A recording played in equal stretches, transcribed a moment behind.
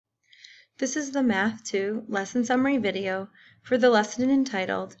This is the Math 2 lesson summary video for the lesson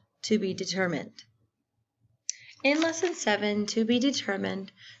entitled To Be Determined. In Lesson 7, To Be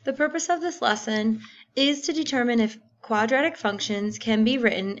Determined, the purpose of this lesson is to determine if quadratic functions can be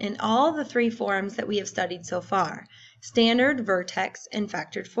written in all the three forms that we have studied so far: standard, vertex, and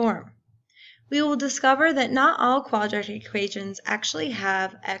factored form. We will discover that not all quadratic equations actually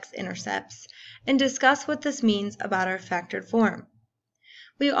have x-intercepts and discuss what this means about our factored form.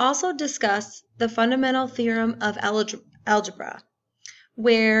 We also discuss the fundamental theorem of algebra,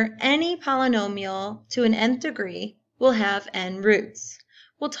 where any polynomial to an nth degree will have n roots.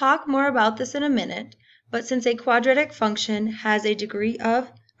 We'll talk more about this in a minute, but since a quadratic function has a degree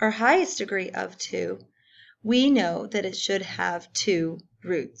of, or highest degree of 2, we know that it should have 2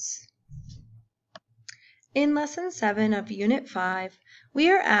 roots. In Lesson 7 of Unit 5, we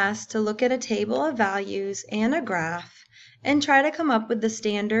are asked to look at a table of values and a graph and try to come up with the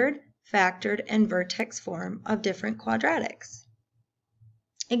standard, factored, and vertex form of different quadratics.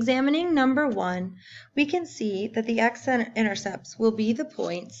 Examining number 1, we can see that the x-intercepts will be the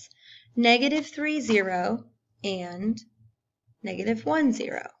points -3, 0 and -1,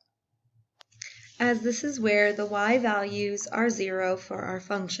 0, as this is where the y values are 0 for our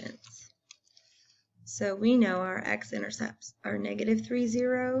functions. So we know our x-intercepts are -3,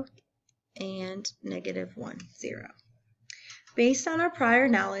 0 and -1, 0. Based on our prior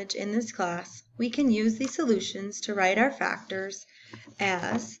knowledge in this class, we can use these solutions to write our factors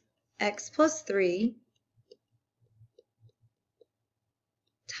as x plus 3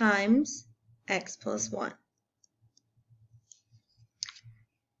 times x plus 1.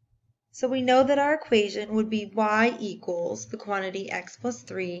 So we know that our equation would be y equals the quantity x plus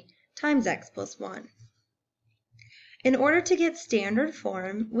 3 times x plus 1. In order to get standard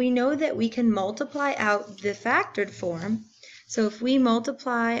form, we know that we can multiply out the factored form. So if we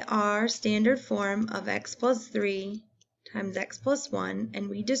multiply our standard form of x plus 3 times x plus 1 and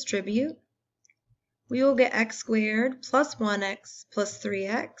we distribute, we will get x squared plus 1x plus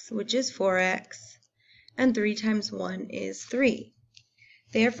 3x, which is 4x, and 3 times 1 is 3.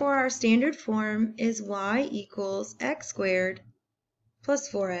 Therefore, our standard form is y equals x squared plus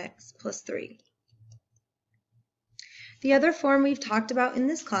 4x plus 3. The other form we've talked about in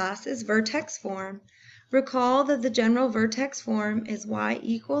this class is vertex form. Recall that the general vertex form is y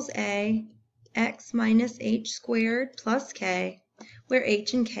equals a, x minus h squared plus k, where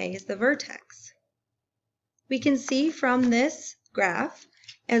h and k is the vertex. We can see from this graph,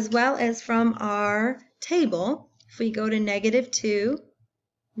 as well as from our table, if we go to -2,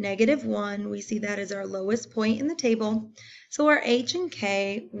 -1, we see that is our lowest point in the table. So our h and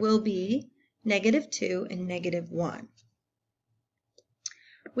k will be -2 and -1.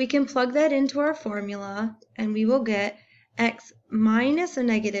 We can plug that into our formula and we will get x minus a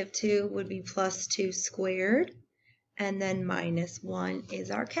 -2 would be plus 2 squared, and then -1 is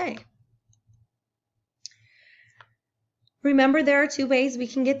our k. Remember, there are two ways we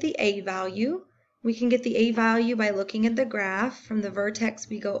can get the a value. We can get the a value by looking at the graph. From the vertex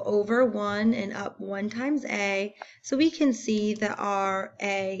we go over 1 and up 1 times a, so we can see that our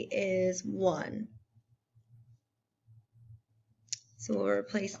a is 1. So we'll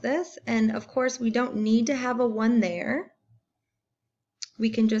replace this, and of course we don't need to have a 1 there.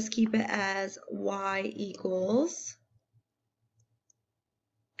 We can just keep it as y equals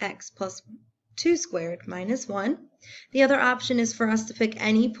x plus 2 squared minus 1. The other option is for us to pick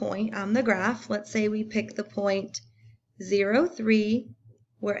any point on the graph. Let's say we pick the point 0, 3,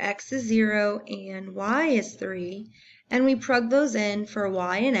 where x is 0 and y is 3, and we plug those in for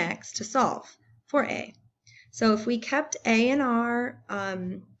y and x to solve for a. So if we kept a in our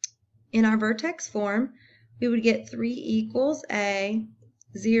vertex form, we would get 3 equals a,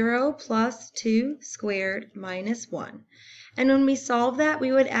 0 plus 2 squared minus 1. And when we solve that,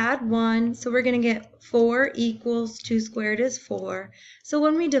 we would add 1, so we're going to get 4 equals 2 squared is 4. So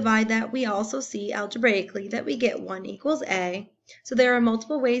when we divide that, we also see algebraically that we get 1 equals a. So there are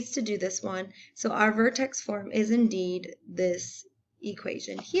multiple ways to do this one. So our vertex form is indeed this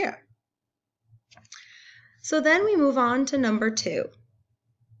equation here. So then we move on to number 2.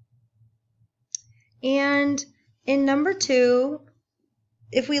 And in number 2,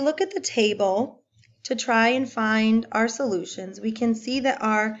 if we look at the table to try and find our solutions, we can see that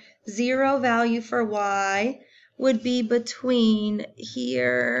our 0 value for y would be between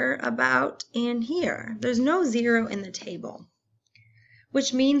here about and here. There's no 0 in the table,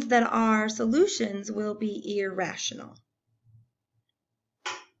 which means that our solutions will be irrational.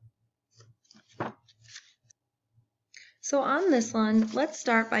 So on this one, let's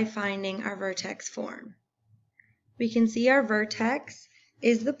start by finding our vertex form. We can see our vertex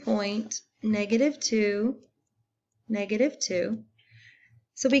is the point -2, -2.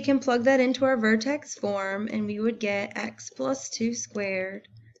 So we can plug that into our vertex form, and we would get x plus 2 squared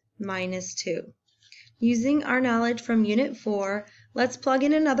minus 2. Using our knowledge from Unit 4, let's plug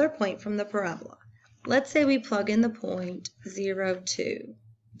in another point from the parabola. Let's say we plug in the point 0, 2,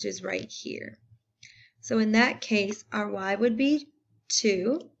 which is right here. So in that case, our y would be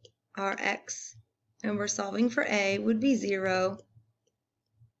 2, our x, and we're solving for a, would be 0,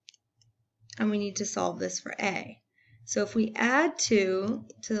 and we need to solve this for a. So if we add 2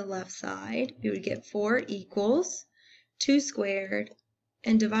 to the left side, we would get 4 equals 2 squared,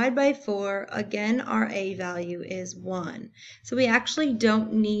 and divide by 4, again our a value is 1. So we actually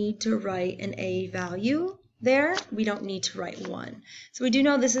don't need to write an a value there. We don't need to write 1. So we do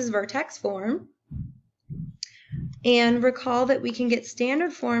know this is vertex form. And recall that we can get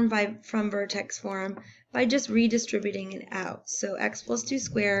standard form from vertex form by just redistributing it out. So x plus 2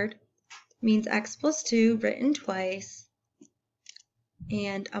 squared means x plus 2 written twice,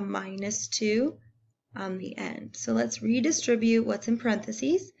 and a minus 2 on the end. So let's redistribute what's in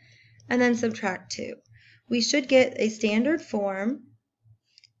parentheses and then subtract 2. We should get a standard form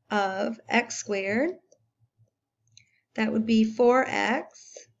of x squared. That would be 4x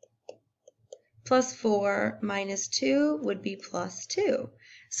plus 4 minus 2 would be plus 2.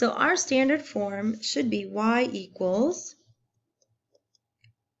 So our standard form should be y equals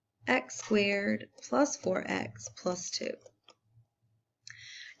x squared plus 4x plus 2.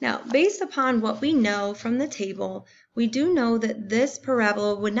 Now, based upon what we know from the table, we do know that this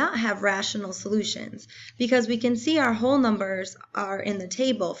parabola would not have rational solutions because we can see our whole numbers are in the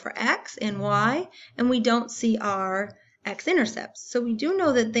table for x and y, and we don't see our x-intercepts. So we do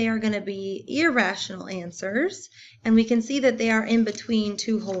know that they are going to be irrational answers, and we can see that they are in between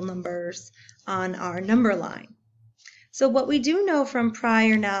two whole numbers on our number line. So what we do know from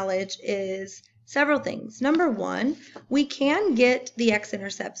prior knowledge is several things. Number one, we can get the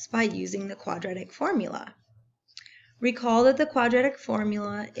x-intercepts by using the quadratic formula. Recall that the quadratic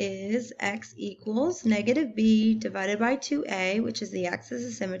formula is x equals negative b divided by 2a, which is the axis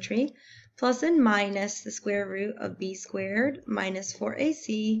of symmetry, plus and minus the square root of b squared minus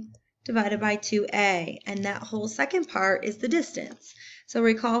 4ac divided by 2a. And that whole second part is the distance. So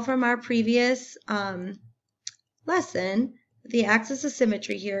recall from our previous lesson, the axis of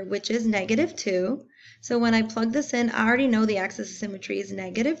symmetry here, which is negative 2. So when I plug this in, I already know the axis of symmetry is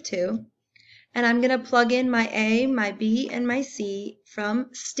negative 2. And I'm going to plug in my a, my b, and my c from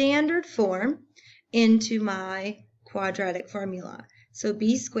standard form into my quadratic formula. So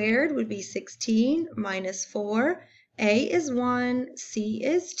b squared would be 16 minus 4. A is 1, c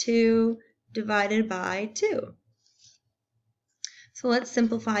is 2, divided by 2. So let's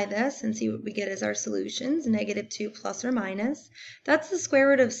simplify this and see what we get as our solutions. Negative 2 plus or minus. That's the square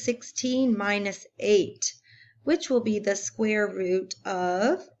root of 16 minus 8, which will be the square root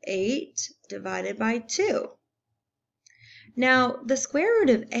of 8 divided by 2. Now, the square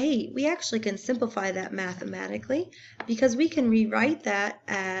root of 8, we actually can simplify that mathematically because we can rewrite that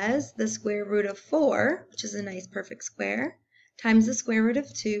as the square root of 4, which is a nice perfect square, times the square root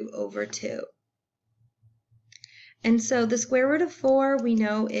of 2 over 2. And so the square root of 4 we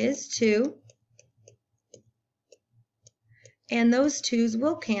know is 2, and those 2's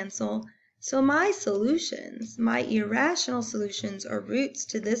will cancel. So my solutions, my irrational solutions or roots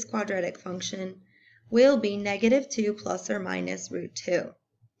to this quadratic function will be negative 2 plus or minus root 2.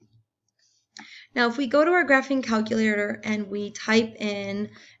 Now if we go to our graphing calculator and we type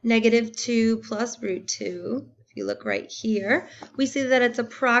in negative 2 plus root 2, if you look right here, we see that it's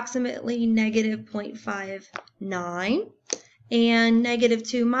approximately negative 0.59, and negative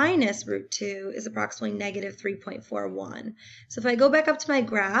 2 minus root 2 is approximately negative 3.41. So if I go back up to my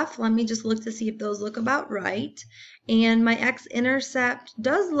graph, let me just look to see if those look about right. And my x-intercept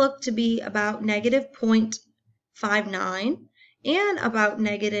does look to be about negative 0.59 and about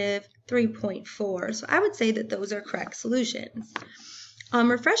negative 3.4. So I would say that those are correct solutions.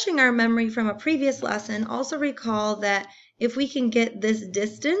 Refreshing our memory from a previous lesson, also recall that if we can get this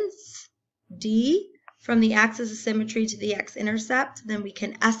distance, d, from the axis of symmetry to the x-intercept, then we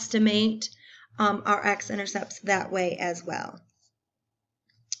can estimate our x-intercepts that way as well.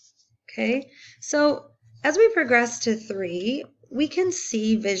 Okay, so as we progress to 3, we can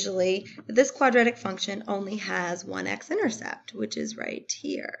see visually that this quadratic function only has one x-intercept, which is right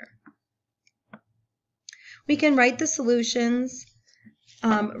here. We can write the solutions.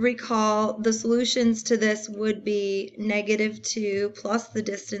 Recall the solutions to this would be negative 2 plus the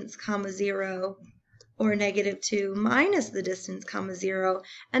distance, comma 0, or negative 2 minus the distance, comma 0,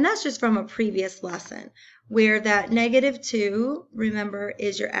 and that's just from a previous lesson. where that -2, remember,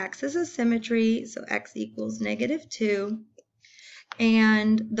 is your axis of symmetry, so x equals -2,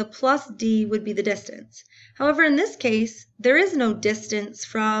 and the plus d would be the distance. However, in this case, there is no distance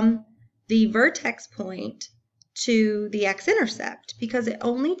from the vertex point to the x-intercept because it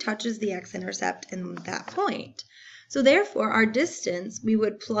only touches the x-intercept in that point. So therefore, our distance we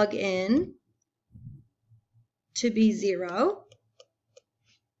would plug in to be 0.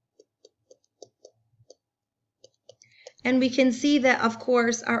 And we can see that, of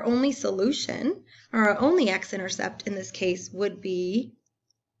course, our only solution, or our only x-intercept in this case, would be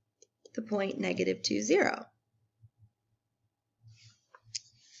the point -2, 0.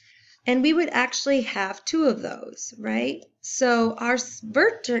 And we would actually have two of those, right? So our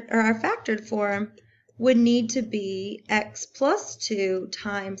factored form would need to be x plus 2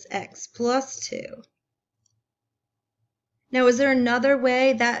 times x plus 2. Now, is there another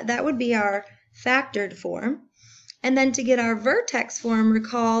way? That would be our factored form. And then to get our vertex form,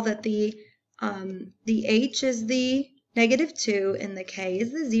 recall that the h is the -2 and the k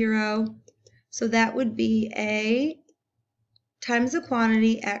is the 0. So that would be a times the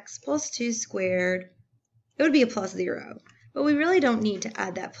quantity x plus 2 squared. It would be a plus 0. But we really don't need to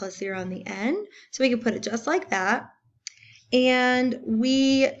add that plus 0 on the end. So we can put it just like that. And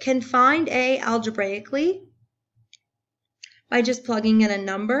we can find a algebraically by just plugging in a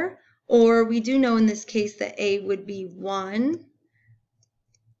number. Or we do know in this case that a would be 1.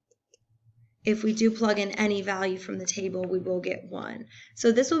 If we do plug in any value from the table, we will get 1.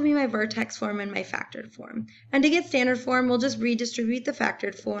 So this will be my vertex form and my factored form. And to get standard form, we'll just redistribute the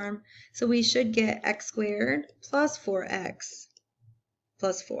factored form. So we should get x squared plus 4x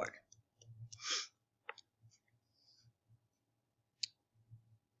plus 4.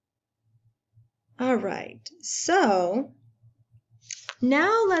 All right, so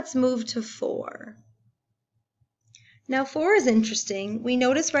now let's move to 4. Now 4 is interesting. We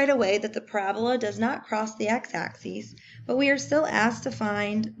notice right away that the parabola does not cross the x-axis, but we are still asked to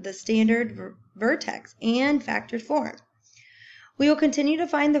find the standard vertex and factored form. We will continue to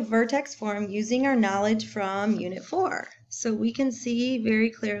find the vertex form using our knowledge from Unit 4. So we can see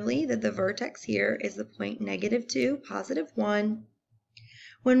very clearly that the vertex here is the point -2, +1.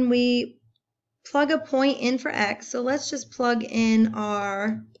 When we plug a point in for x, so let's just plug in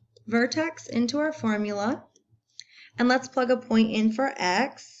our vertex into our formula. And let's plug a point in for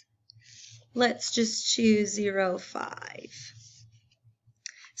x. Let's just choose 0, 5.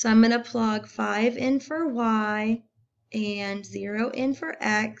 So I'm going to plug 5 in for y and 0 in for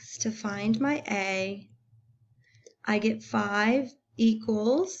x to find my a. I get 5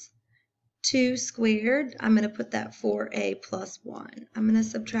 equals 2 squared. I'm going to put that 4a plus 1. I'm going to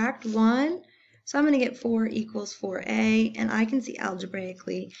subtract 1. So I'm going to get 4 equals 4a. And I can see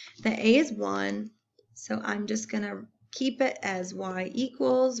algebraically that a is 1. So I'm just going to keep it as y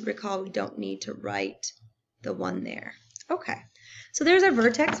equals. Recall, we don't need to write the 1 there. Okay, so there's our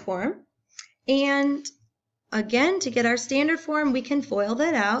vertex form. And again, to get our standard form, we can FOIL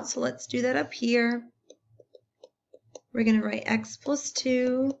that out. So let's do that up here. We're going to write x plus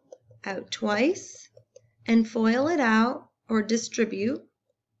 2 out twice and FOIL it out, or distribute.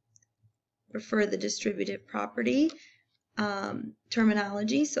 Prefer the distributive property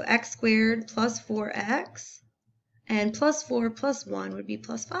terminology. So x squared plus 4x, and plus 4 plus 1 would be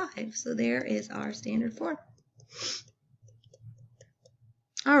plus 5. So there is our standard form.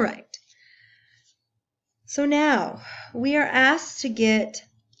 All right. So now we are asked to get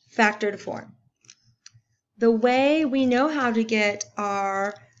factored form. The way we know how to get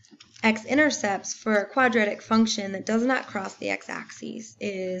our x-intercepts for a quadratic function that does not cross the x-axis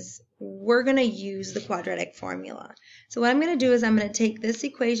is we're going to use the quadratic formula. So what I'm going to do is I'm going to take this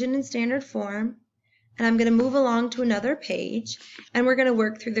equation in standard form, and I'm going to move along to another page, and we're going to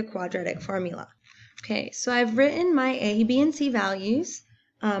work through the quadratic formula. Okay, so I've written my a, b, and c values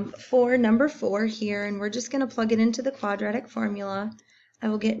for number 4 here, and we're just going to plug it into the quadratic formula. I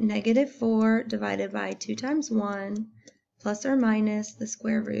will get -4 divided by 2 times 1 plus or minus the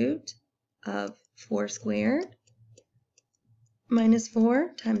square root of 4 squared minus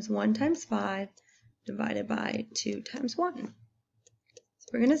 4 times 1 times 5 divided by 2 times 1. So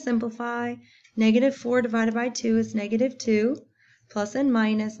we're going to simplify. -4 divided by 2 is -2. Plus and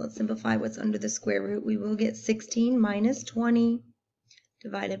minus, let's simplify what's under the square root. We will get 16 minus 20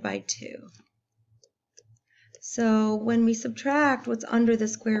 divided by 2. So when we subtract what's under the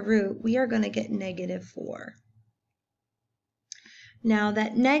square root, we are going to get -4. Now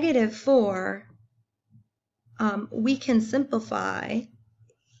that -4, we can simplify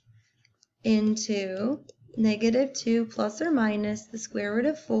into -2 plus or minus the square root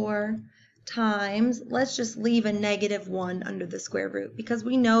of 4 times, let's just leave a -1 under the square root because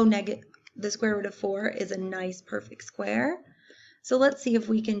we know the square root of 4 is a nice perfect square. So let's see if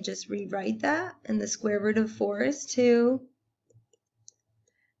we can just rewrite that. And the square root of 4 is 2.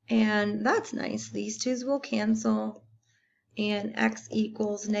 And that's nice. These 2's will cancel. And x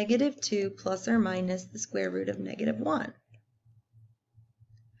equals -2 plus or minus the square root of -1.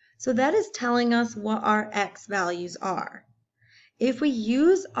 So that is telling us what our x values are. If we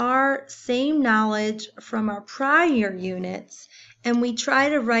use our same knowledge from our prior units and we try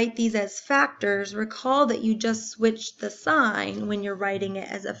to write these as factors, recall that you just switched the sign when you're writing it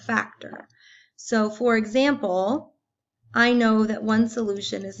as a factor. So for example, I know that one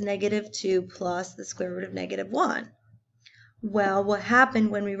solution is -2 plus the square root of -1. Well, what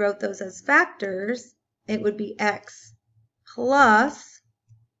happened when we wrote those as factors, it would be x plus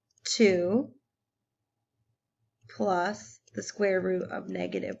 2 plus the square root of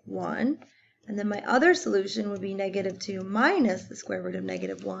 -1. And then my other solution would be -2 minus the square root of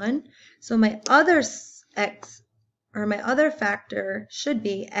 -1. So my other factor should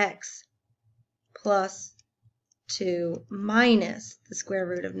be x plus 2 minus the square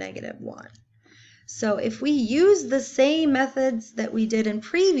root of -1. So if we use the same methods that we did in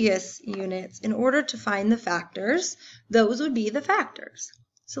previous units in order to find the factors, those would be the factors.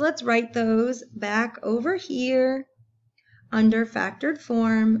 So let's write those back over here under factored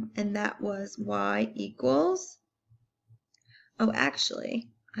form, and that was y equals, oh actually,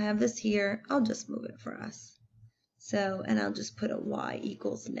 I have this here, I'll just move it for us. So, and I'll just put a y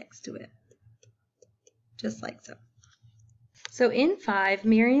equals next to it, just like so. So in 5,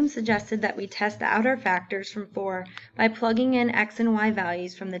 Miriam suggested that we test out our factors from 4 by plugging in x and y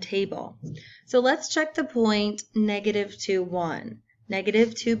values from the table. So let's check the point -2, 1.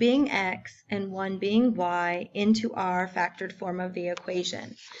 -2 being x and 1 being y into our factored form of the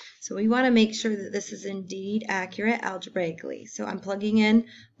equation. So we want to make sure that this is indeed accurate algebraically. So I'm plugging in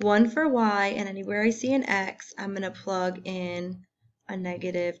 1 for y, and anywhere I see an x, I'm going to plug in a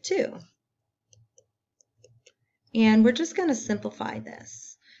 -2. And we're just going to simplify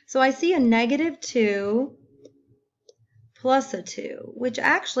this. So I see a -2 plus a 2, which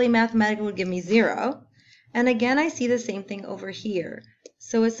actually mathematically would give me 0. And again, I see the same thing over here.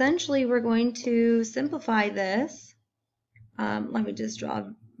 So essentially, we're going to simplify this. Let me just draw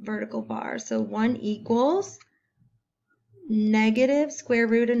a vertical bar. So 1 equals negative square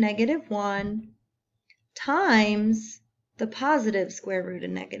root of -1 times the positive square root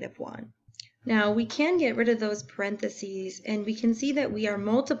of -1. Now, we can get rid of those parentheses, and we can see that we are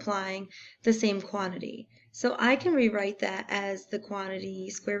multiplying the same quantity. So I can rewrite that as the quantity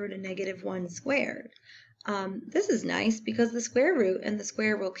square root of -1 squared. This is nice because the square root and the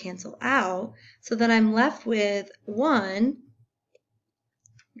square will cancel out, so that I'm left with 1,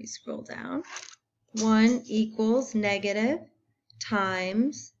 let me scroll down, 1 equals negative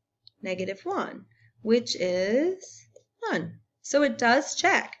times -1, which is 1. So it does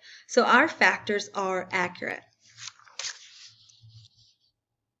check. So our factors are accurate.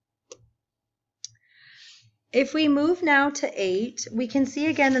 If we move now to 8, we can see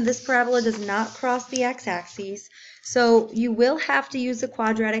again that this parabola does not cross the x-axis, so you will have to use the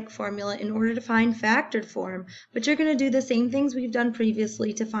quadratic formula in order to find factored form, but you're going to do the same things we've done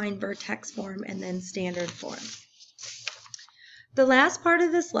previously to find vertex form and then standard form. The last part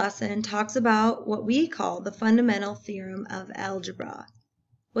of this lesson talks about what we call the fundamental theorem of algebra.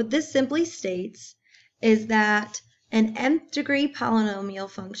 What this simply states is that an nth degree polynomial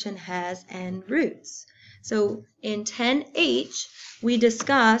function has n roots. So in 10H, we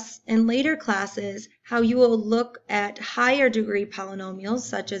discuss in later classes how you will look at higher degree polynomials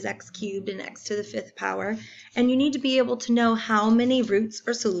such as x cubed and x to the 5th power, and you need to be able to know how many roots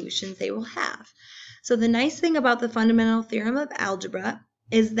or solutions they will have. So the nice thing about the fundamental theorem of algebra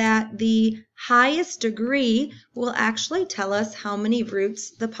is that the highest degree will actually tell us how many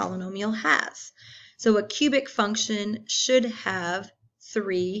roots the polynomial has. So a cubic function should have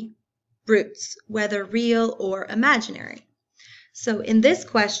 3 roots, whether real or imaginary. So in this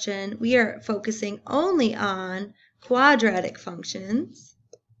question, we are focusing only on quadratic functions.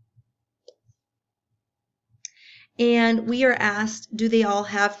 And we are asked, do they all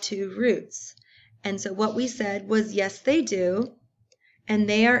have 2 roots? And so what we said was, yes, they do. And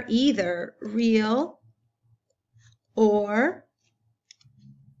they are either real or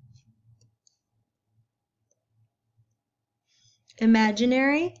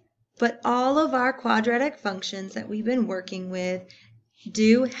imaginary. But all of our quadratic functions that we've been working with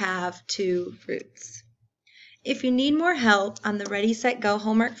do have 2 roots. If you need more help on the Ready, Set, Go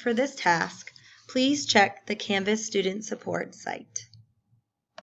homework for this task, please check the Canvas Student Support site.